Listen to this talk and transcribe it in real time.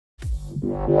Gray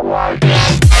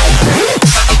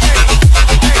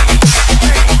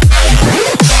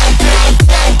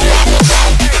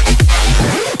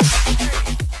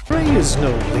is no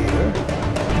leader.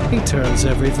 He turns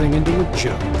everything into a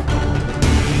joke.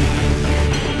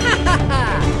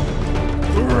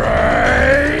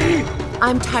 Gray!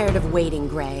 I'm tired of waiting,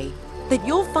 Gray. That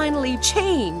you'll finally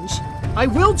change. I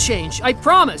will change, I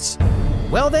promise.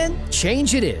 Well then,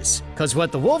 change it is. Cause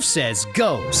what the wolf says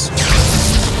goes.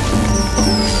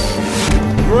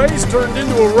 Gray's turned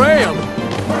into a ram.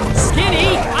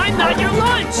 Skinny, I'm not your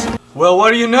lunch! Well,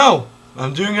 what do you know?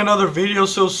 I'm doing another video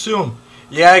so soon.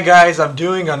 Yeah guys, I'm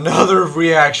doing another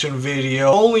reaction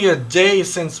video. Only a day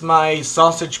since my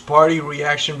sausage party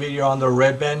reaction video on the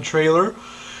Red Band trailer.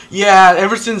 Yeah,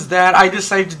 ever since that, I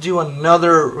decided to do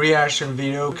another reaction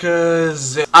video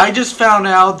because I just found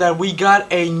out that we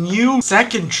got a new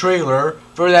second trailer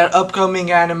for that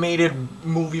upcoming animated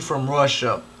movie from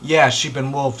Russia. Yeah, Sheep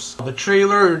and Wolves. The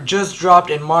trailer just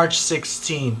dropped in March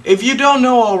 16. If you don't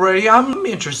know already, I'm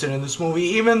interested in this movie.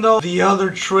 Even though the other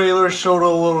trailer showed a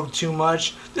little too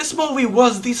much, this movie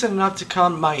was decent enough to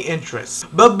count my interest.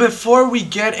 But before we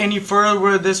get any further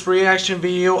with this reaction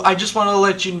video, I just want to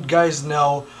let you guys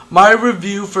know my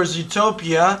review for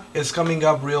Zootopia is coming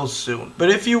up real soon. But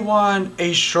if you want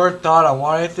a short thought on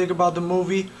what I think about the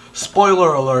movie,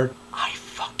 spoiler alert, I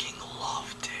fucking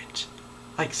loved it.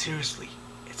 Like seriously,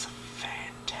 it's a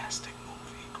fantastic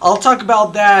movie. I'll talk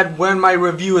about that when my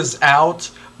review is out,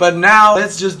 but now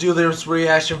let's just do this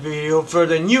reaction video for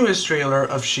the newest trailer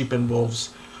of Sheep and Wolves,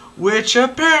 which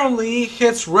apparently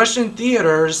hits Russian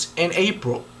theaters in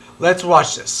April. Let's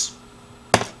watch this.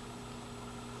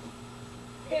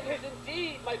 It is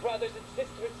indeed, my brothers and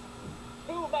sisters,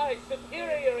 through my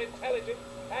superior intelligence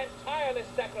and tireless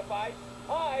sacrifice,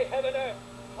 I have unearthed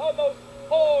a most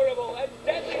horrible and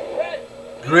deadly threat.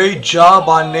 Great job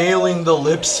on nailing the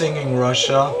lip singing,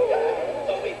 Russia.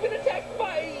 So we've been attacked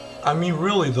by... I mean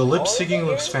really, the lip syncing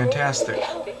looks fantastic.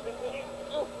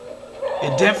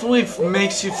 It definitely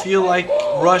makes you feel like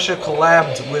Russia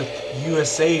collabed with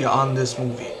USA on this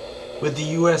movie. With the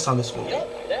US on this movie.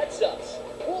 Yep, that's us.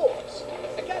 Wolves.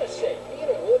 I gotta say, being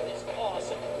a wolf is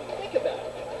awesome. Think about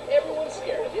it. Everyone's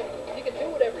scared of you. You can do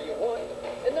whatever you want.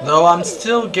 And Though I'm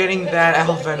still getting that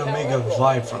Alpha and Omega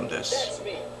vibe from this. That's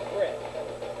me, Gray.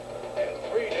 In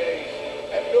 3 days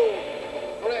at noon,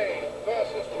 Gray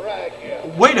versus Rag.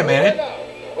 Wait a minute.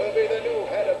 Will be the new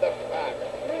head of the pack.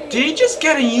 Did he just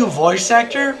get a new voice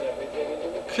actor?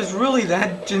 Cause really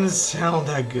that didn't sound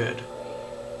that good.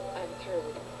 I'm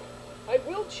through. I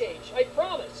will change, I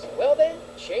promise. Well then,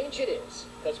 change it is.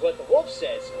 Because what the wolf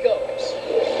says goes.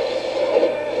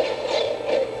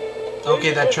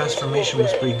 Okay, that transformation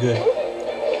was pretty good.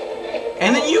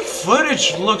 And the new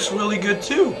footage looks really good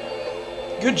too.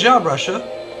 Good job, Russia.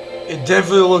 It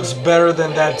definitely looks better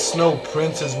than that Snow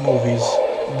Princess movies.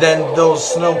 Than those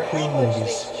Snow Queen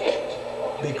movies.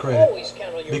 Big credit. Always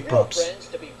count on your Big real props. friends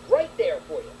to be right there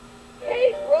for you.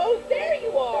 Hey, bro, there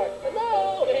you are.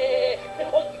 Hello.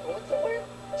 Oh, you going somewhere?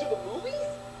 To the movies?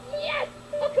 Yes.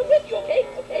 I'll come with you, okay?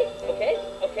 Okay.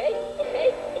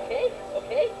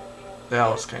 That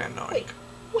was kind of annoying.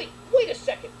 Wait a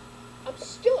second. I'm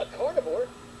still a carnivore.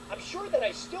 I'm sure that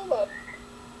I still love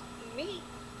meat.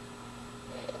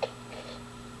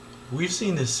 We've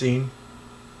seen this scene.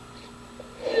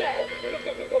 No, I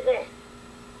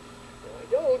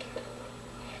don't.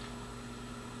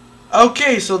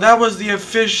 Okay, so that was the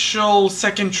official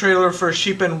second trailer for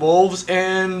Sheep and Wolves,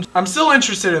 and I'm still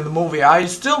interested in the movie. I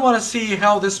still want to see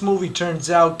how this movie turns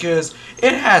out because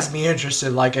it has me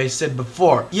interested, like I said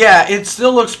before. Yeah, it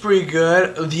still looks pretty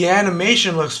good. The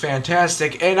animation looks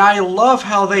fantastic, and I love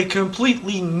how they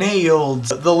completely nailed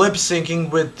the lip syncing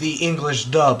with the English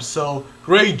dub. So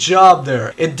great job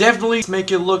there. It definitely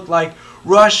makes it look like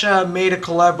Russia made a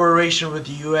collaboration with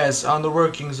the US on the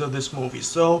workings of this movie.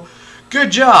 So good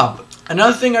job!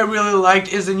 Another thing I really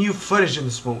liked is the new footage in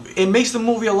this movie. It makes the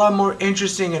movie a lot more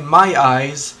interesting in my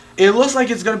eyes. It looks like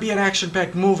it's gonna be an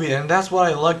action-packed movie, and that's what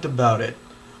I liked about it.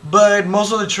 But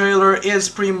most of the trailer is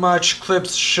pretty much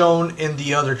clips shown in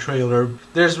the other trailer.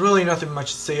 There's really nothing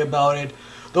much to say about it.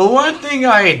 The one thing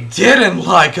I didn't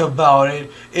like about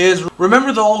it is,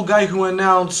 remember the old guy who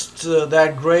announced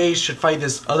that Gray should fight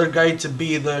this other guy to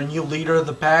be the new leader of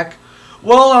the pack?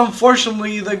 Well,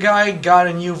 unfortunately, the guy got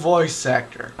a new voice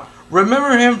actor.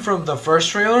 Remember him from the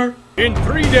first trailer? In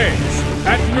 3 days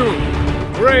at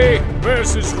noon, Gray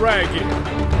versus Raggy.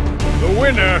 The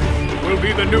winner will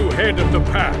be the new head of the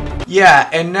pack. Yeah,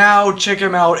 and now check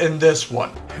him out in this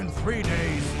one. In 3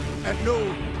 days at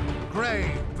noon,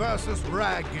 Gray versus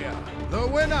Rag. The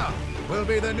winner will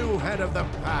be the new head of the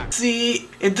pack. See,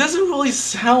 it doesn't really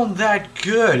sound that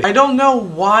good. I don't know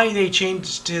why they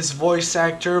changed his voice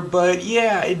actor, but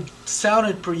yeah, it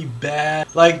sounded pretty bad.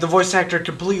 Like the voice actor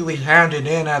completely handed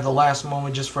in at the last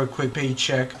moment just for a quick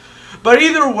paycheck. But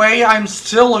either way, I'm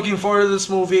still looking forward to this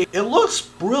movie. It looks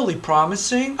really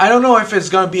promising. I don't know if it's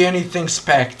gonna be anything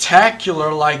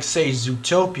spectacular like, say,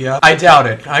 Zootopia. I doubt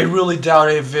it. I really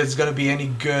doubt if it's gonna be any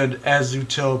good as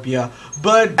Zootopia.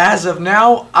 But as of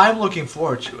now, I'm looking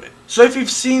forward to it. So if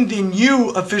you've seen the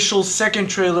new official second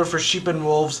trailer for Sheep and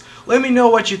Wolves, let me know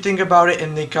what you think about it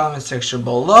in the comment section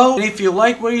below. And if you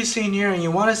like what you've seen here and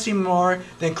you want to see more,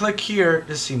 then click here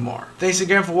to see more. Thanks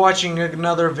again for watching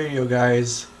another video,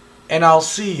 guys. And I'll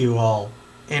see you all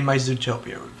in my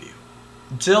Zootopia review.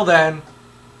 Until then,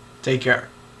 take care.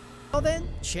 Well then,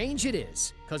 change it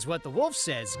is. Cause what the wolf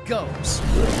says goes.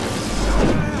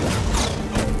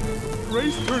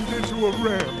 Grace turned into a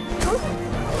ram.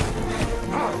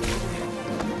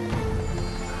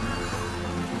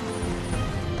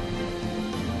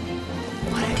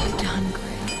 What have you done,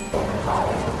 Gray?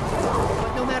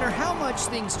 But no matter how much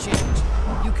things change,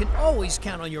 you can always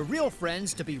count on your real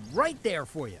friends to be right there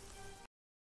for you.